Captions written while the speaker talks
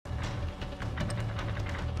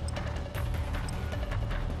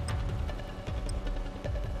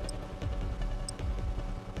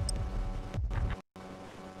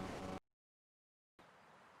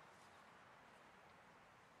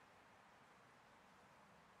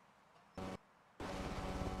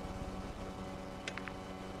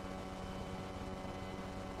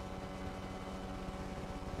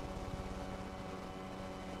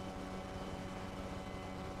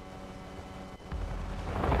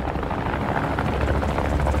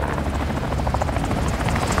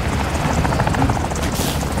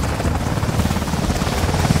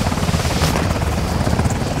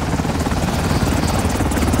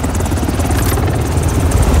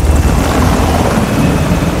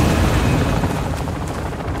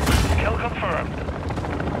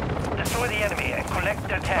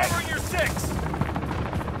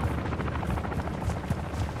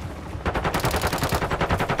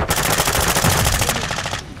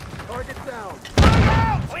Target down.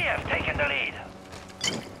 We have taken the lead.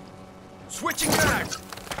 Switching back.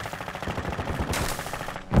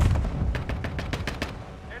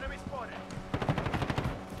 Enemy spotted.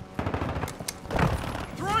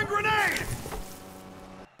 Throwing grenade.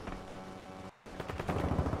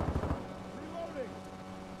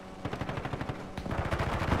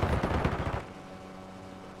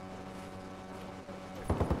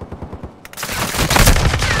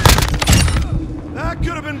 That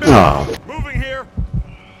could have been better. Oh. Moving here.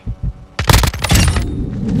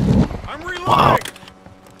 I'm reloading. Wow.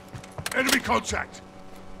 Enemy contact.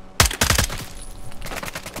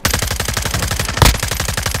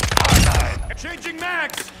 Changing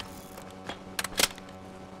mags.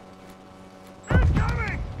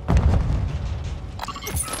 Incoming.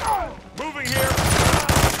 Moving here.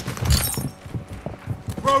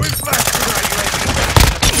 Throwing flash grenade.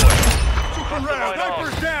 Super round.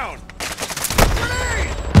 Sniper's down.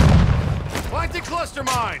 Grenade! Planting cluster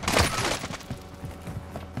mine!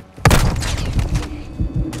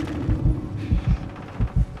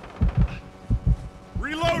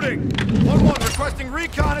 Reloading! 1-1 requesting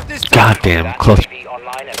recon at this time. Goddamn close. UAV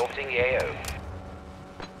online and orbiting the AO.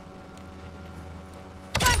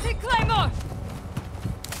 Planting Claymore!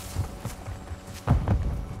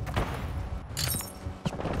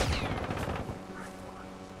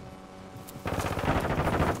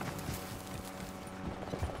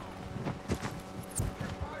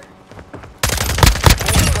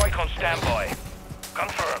 Strike on standby.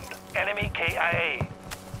 Confirmed. Enemy KIA.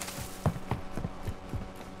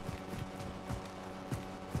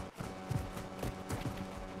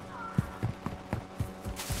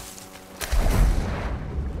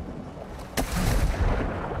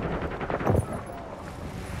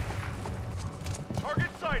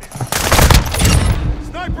 Target sighted.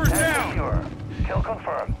 Sniper's down. Secure. Kill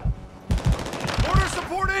confirmed. Border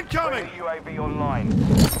support incoming. UAV online.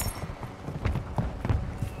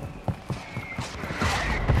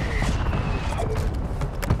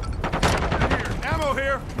 Here. Ammo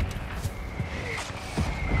here.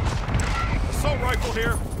 Assault rifle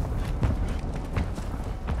here.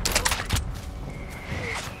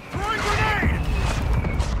 Throwing grenade.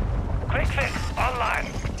 Quick fix online.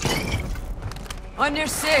 On your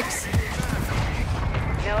 6.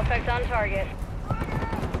 No effect on target.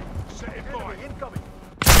 Save boy. Incoming.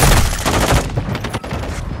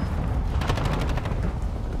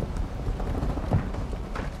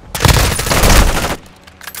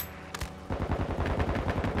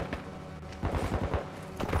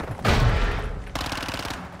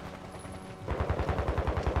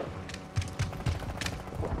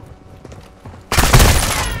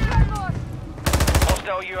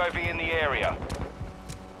 Hostile UAV in the area.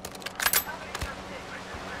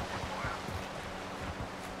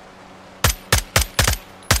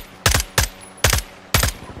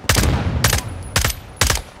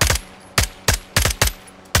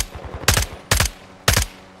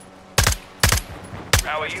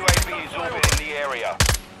 Our UAV is orbiting the area.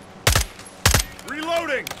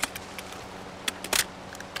 Reloading.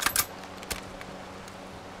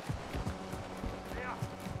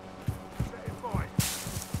 Save boy.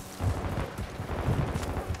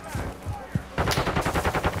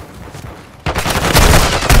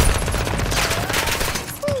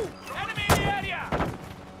 Enemy in the area.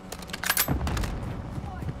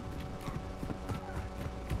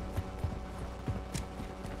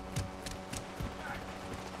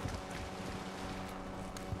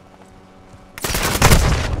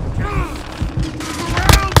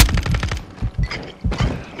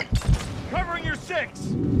 Covering your 6.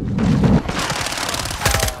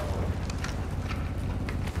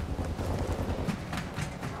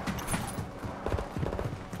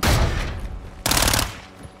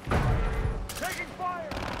 Taking fire.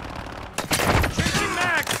 Changing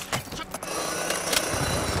max.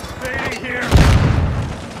 Fading here.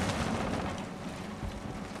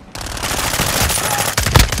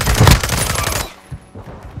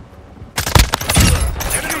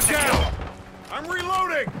 Enemy down. I'm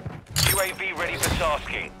reloading. UAV ready for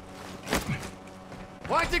tasking.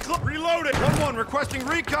 Planting reloading. 1-1 requesting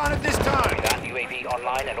recon at this time. That UAV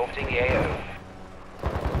online and orbiting the AO.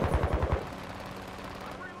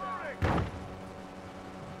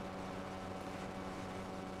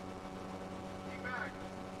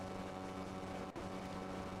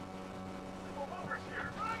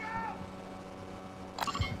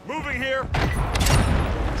 Moving here.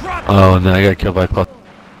 Drop. Oh, and then I got killed by plus.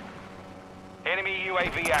 Enemy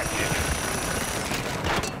UAV active.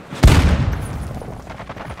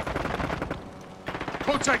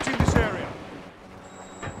 Protecting this area.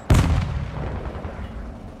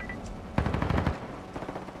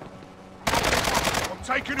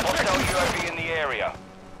 Taking a Hostile UAV in the area.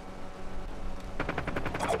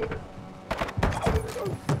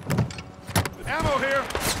 Ammo here.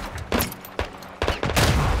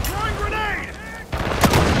 Throwing grenade.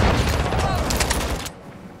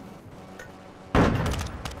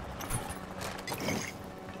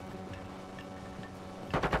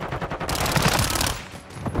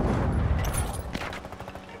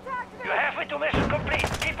 You're halfway to mission complete.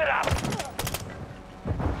 Keep it up.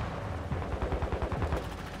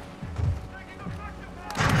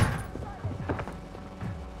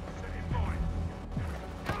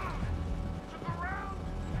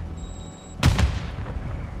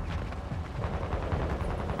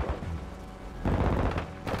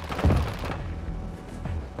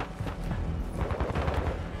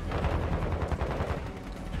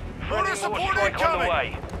 Mortar support Strike on the incoming.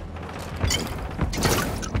 way.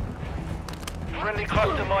 Friendly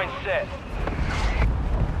cluster mine set.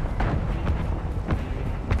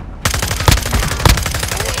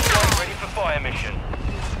 Strike ready for fire mission.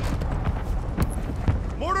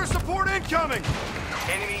 Mortar support incoming.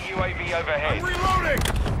 Enemy UAV I'm overhead. reloading.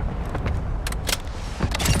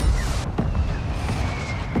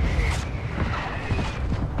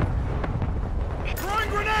 Throwing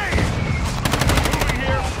grenade. Moving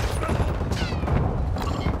here.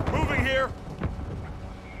 Moving here.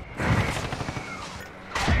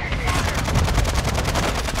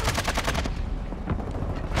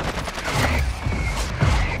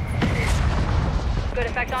 Good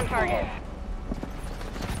effect on target.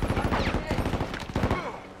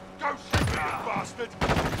 Don't shoot me, you bastard.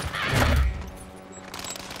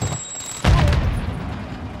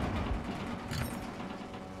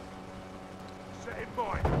 Setting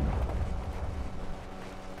mine.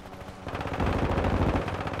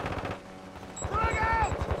 Frag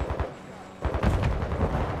out!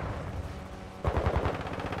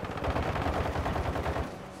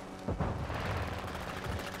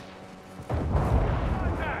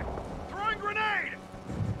 Contact! Throwing grenade!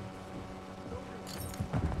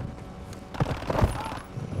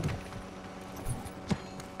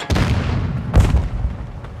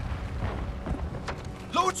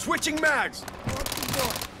 Load switching mags!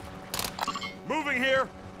 Moving here.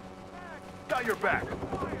 Got your back.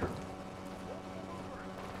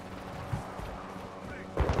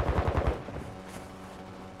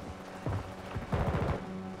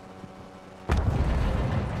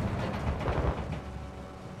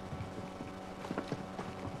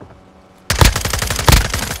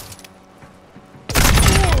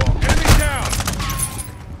 Enemy down.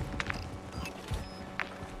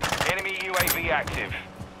 Enemy UAV active.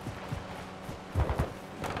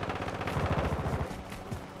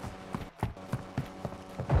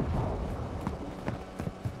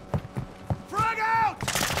 Frag out!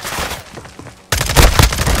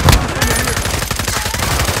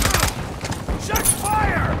 Check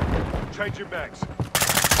fire! Change your mags.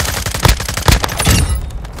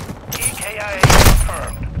 EKIA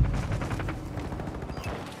confirmed.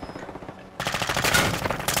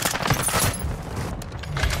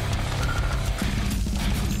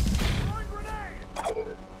 Throwing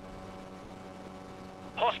grenade!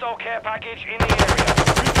 Hostile care package in the area.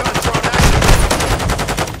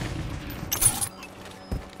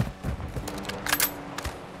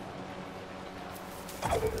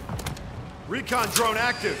 Recon drone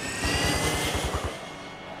active.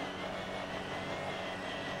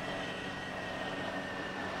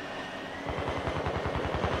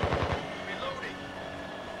 Reloading.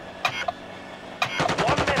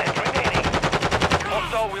 1 minute remaining.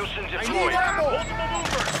 Hostile Wilson I need deployed. ammo. Multiple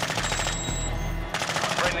movers.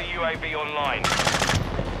 Friendly UAV online.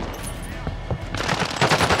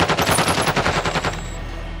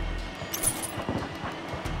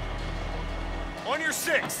 On your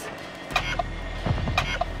 6.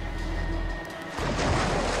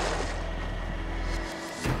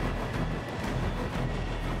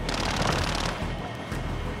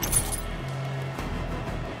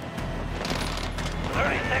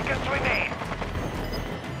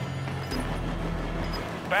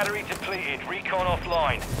 Battery depleted. Recon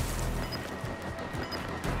offline.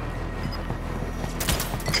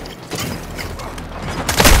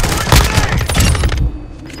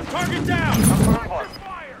 Target down. Fire.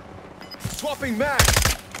 Swapping mag.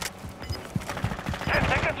 10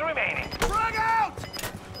 seconds remaining. Frag out.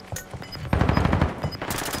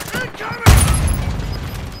 Incoming.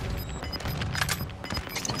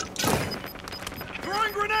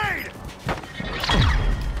 Throwing grenade.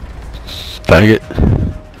 Dang it.